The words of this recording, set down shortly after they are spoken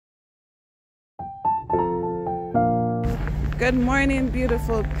Good morning,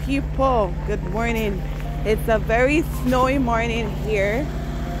 beautiful people. Good morning. It's a very snowy morning here,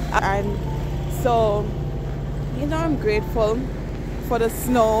 and so I'm grateful for the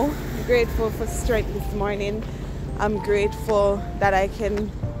snow. I'm grateful for strength this morning. I'm grateful that I can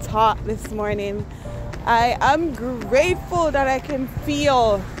talk this morning. I am grateful that I can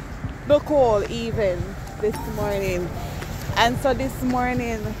feel the cold even this morning. And so this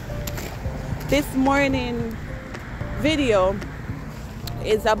morning video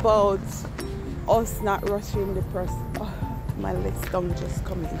is about us not rushing the process. Oh, my list tongue just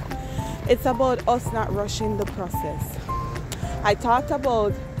coming. It's about us not rushing the process. I talked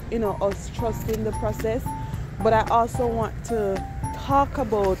about us trusting the process, but I also want to talk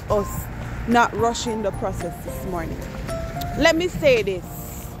about us not rushing the process this morning. Let me say this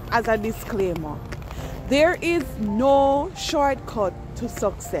as a disclaimer. There is no shortcut to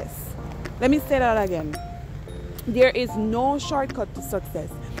success. Let me say that again. There is no shortcut to success.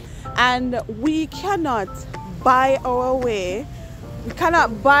 And we cannot buy our way. We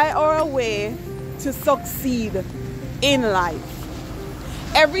cannot buy our way to succeed in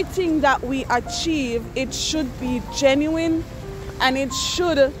life. Everything that we achieve, it should be genuine, and it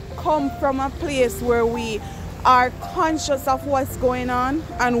should come from a place where we are conscious of what's going on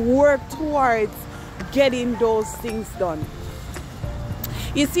and work towards getting those things done.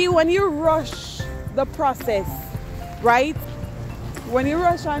 You see, when you rush the process, right? When you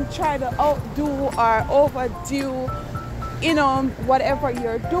rush and try to outdo or overdo, whatever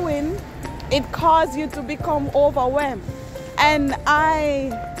you're doing, it causes you to become overwhelmed. And I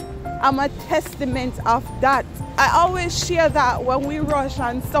am a testament of that. I always share that when we rush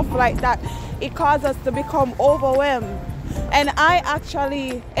and stuff like that, it causes us to become overwhelmed. And I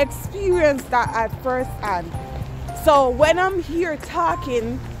actually experienced that at first hand. So when I'm here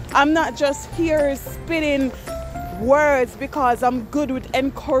talking, I'm not just here spitting words because I'm good with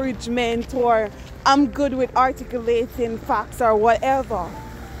encouragement or I'm good with articulating facts or whatever.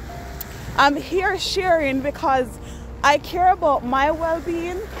 I'm here sharing because I care about my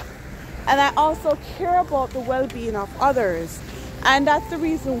well-being, and I also care about the well-being of others. And that's the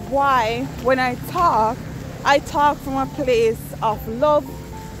reason why when I talk from a place of love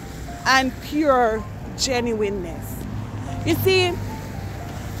and pure genuineness. You see,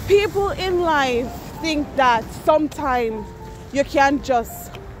 people in life think that sometimes you can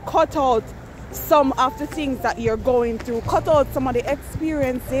just cut out some of the things that you're going through, cut out some of the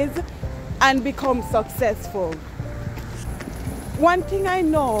experiences and become successful. One thing I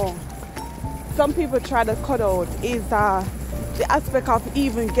know some people try to cut out is the aspect of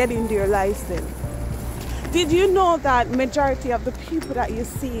even getting their license. Did you know that majority of the people that you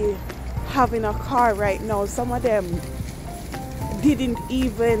see having a car right now, some of them didn't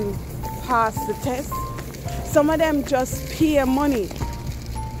even pass the test? Some of them just pay money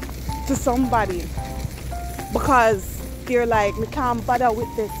to somebody because they're like, I can't bother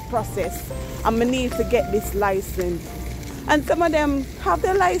with this process. I'm gonna need to get this license. And some of them have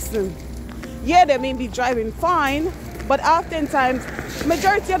their license. Yeah, they may be driving fine, but oftentimes,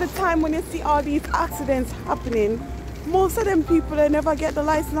 majority of the time when you see all these accidents happening, most of them people, they never get the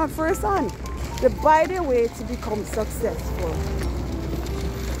license at first hand. They buy their way to become successful.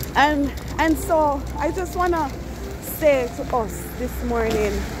 And so I just want to say to us this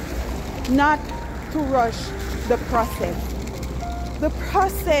morning, not to rush the process. The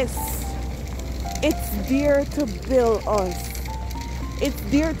process, it's there to build us. It's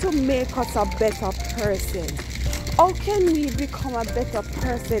there to make us a better person. How can we become a better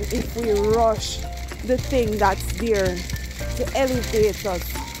person if we rush the thing that's there to elevate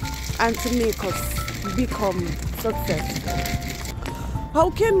us and to make us become successful? How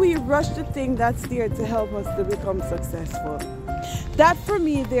can we rush the thing that's there to help us to become successful? That for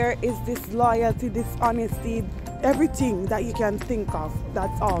me, there is this loyalty, this honesty, everything that you can think of,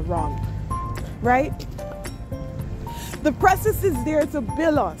 that's all wrong, right? The process is there to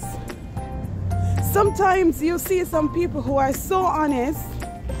build us. Sometimes you see some people who are so honest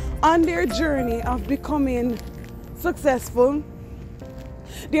on their journey of becoming successful.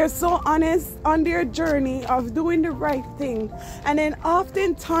 They're so honest on their journey of doing the right thing. And then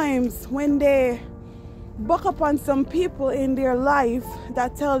oftentimes when they buck up on some people in their life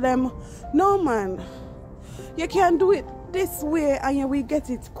that tell them, no man, you can do it this way and you will get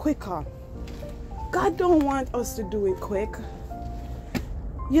it quicker. God don't want us to do it quick.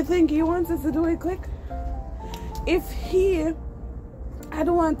 You think he wants us to do it quick? If he had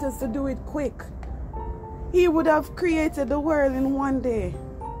wanted us to do it quick, he would have created the world in one day.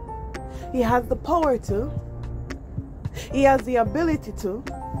 He has the power to. He has the ability to.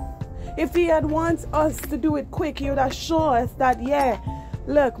 If he had wants us to do it quick, he would have shown us that, yeah,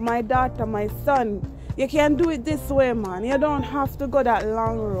 look, my daughter, my son, you can do it this way, man. You don't have to go that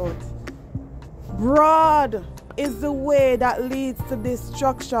long road. Broad is the way that leads to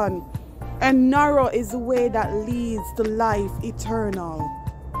destruction, and narrow is the way that leads to life eternal.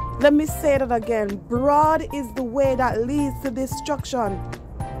 Let me say that again. Broad is the way that leads to destruction,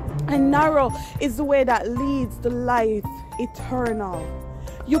 and narrow is the way that leads to life eternal.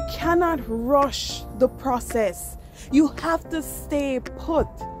 You cannot rush the process. You have to stay put.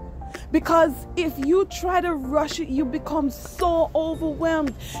 Because if you try to rush it, you become so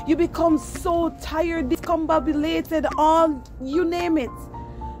overwhelmed. You become so tired, discombobulated, all, you name it.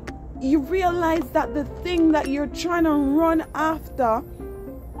 You realize that the thing that you're trying to run after,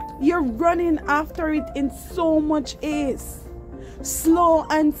 you're running after it in so much haste. Slow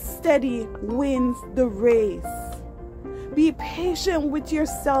and steady wins the race. Be patient with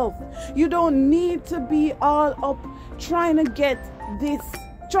yourself. You don't need to be all up trying to get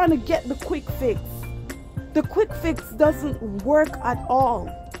the quick fix. The quick fix doesn't work at all.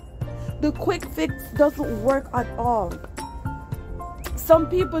 The quick fix doesn't work at all. Some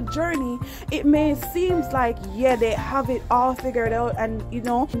people journey, it may seem like, yeah, they have it all figured out, and you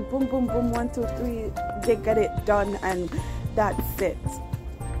know, boom, boom, boom, 1, 2, 3, they get it done, and that's it.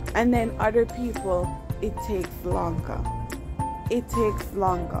 And then other people, it takes longer. It takes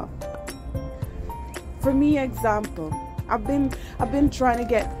longer. For me, example, I've been trying to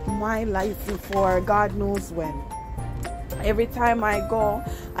get my license for God knows when. Every time I go,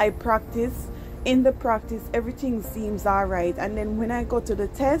 I practice. In the practice, everything seems all right, and then when I go to the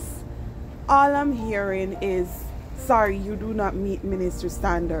test, all I'm hearing is, sorry, you do not meet ministry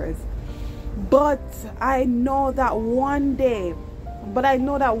standards. But I know that one day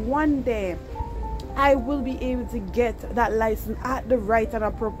I will be able to get that license at the right and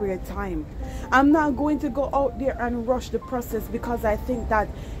appropriate time. I'm not going to go out there and rush the process because I think that,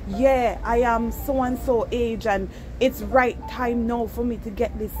 yeah, I am so and so age and it's right time now for me to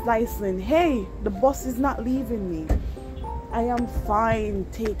get this license. Hey, the bus is not leaving me. I am fine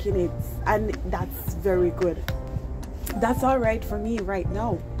taking it, and that's very good. That's all right for me right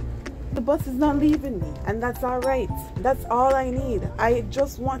now. The bus is not leaving me, and that's all right. That's all I need. I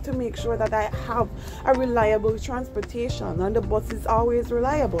just want to make sure that I have a reliable transportation, and the bus is always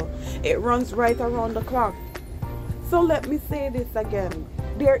reliable. It runs right around the clock. So let me say this again.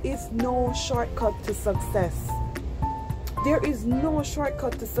 There is no shortcut to success. There is no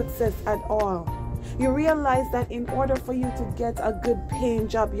shortcut to success at all. You realize that in order for you to get a good paying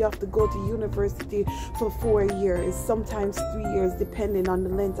job, you have to go to university for 4 years, sometimes 3 years, depending on the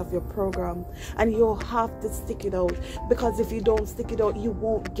length of your program. And you'll have to stick it out, because if you don't stick it out, you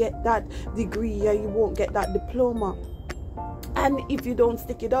won't get that degree, or you won't get that diploma. And if you don't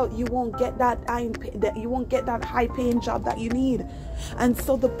stick it out, you won't get that high paying job that you need. And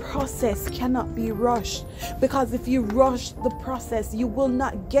so the process cannot be rushed, because if you rush the process, you will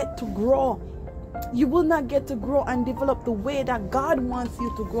not get to grow. You will not get to grow and develop the way that God wants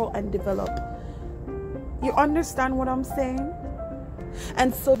you to grow and develop. You understand what I'm saying?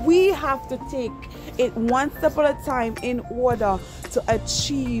 And so we have to take it one step at a time in order to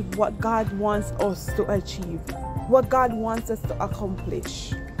achieve what God wants us to achieve, what God wants us to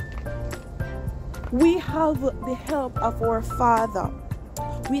accomplish. We have the help of our Father.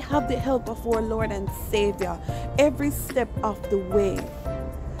 We have the help of our Lord and Savior every step of the way.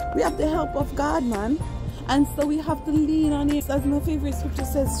 We have the help of God, man. And so we have to lean on it. As my favorite scripture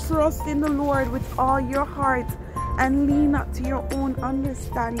says, trust in the Lord with all your heart and lean not to your own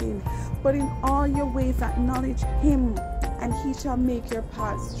understanding, but in all your ways acknowledge Him, and He shall make your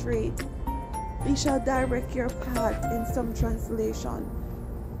path straight. He shall direct your path in some translation.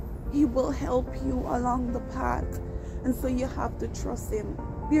 He will help you along the path. And so you have to trust Him.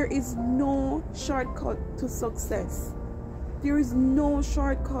 There is no shortcut to success. There is no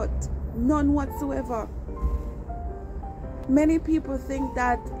shortcut, none whatsoever. Many people think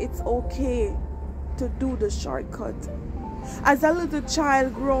that it's okay to do the shortcut. As a little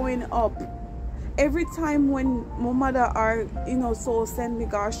child growing up, every time when my mother or so send me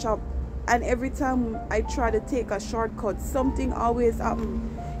go shop, and every time I try to take a shortcut, something always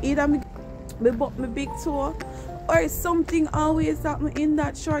happen. Either me buck my big toe, or something always happen in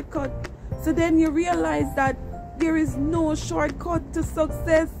that shortcut. So then you realize that there is no shortcut to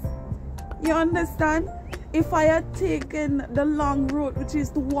success. You understand? If I had taken the long road, which is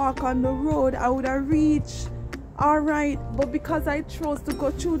to walk on the road, I would have reached all right. But because I chose to go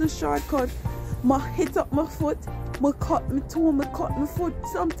through the shortcut, I hit up my foot, I cut my toe, I cut my foot,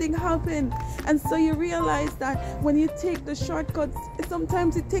 something happened. And so you realize that when you take the shortcuts,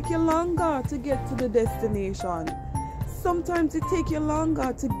 sometimes it takes you longer to get to the destination. Sometimes it takes you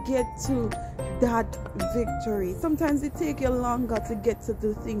longer to get to that victory. Sometimes it takes you longer to get to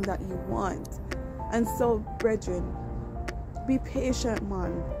the thing that you want. And so, brethren, be patient,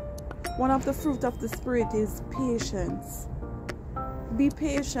 man. One of the fruit of the Spirit is patience. Be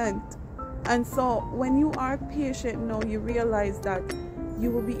patient. And so when you are patient now, you realize that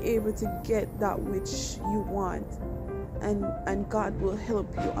you will be able to get that which you want, and God will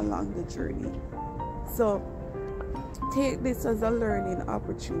help you along the journey. So take this as a learning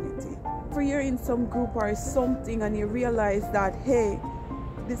opportunity. If you're in some group or something and you realize that, hey,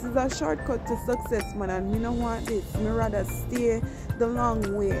 this is a shortcut to success, man, and me don't want this. Me rather stay the long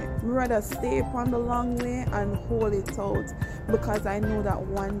way. Me rather stay upon the long way and hold it out, because I know that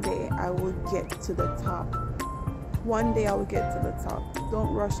one day I will get to the top. One day I will get to the top.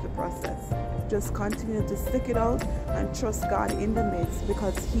 Don't rush the process. Just continue to stick it out and trust God in the midst,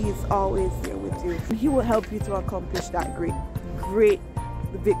 because He is always there with you. He will help you to accomplish that great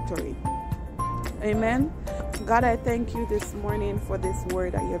victory. Amen. God, I thank you this morning for this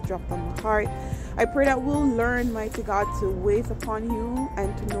word that you have dropped on my heart. I pray that we'll learn, mighty God, to wait upon you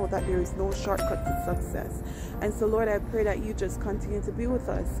and to know that there is no shortcut to success. And so, Lord, I pray that you just continue to be with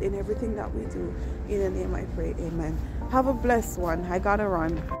us in everything that we do. In the name I pray, amen. Have a blessed one. I gotta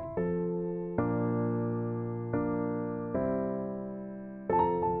run.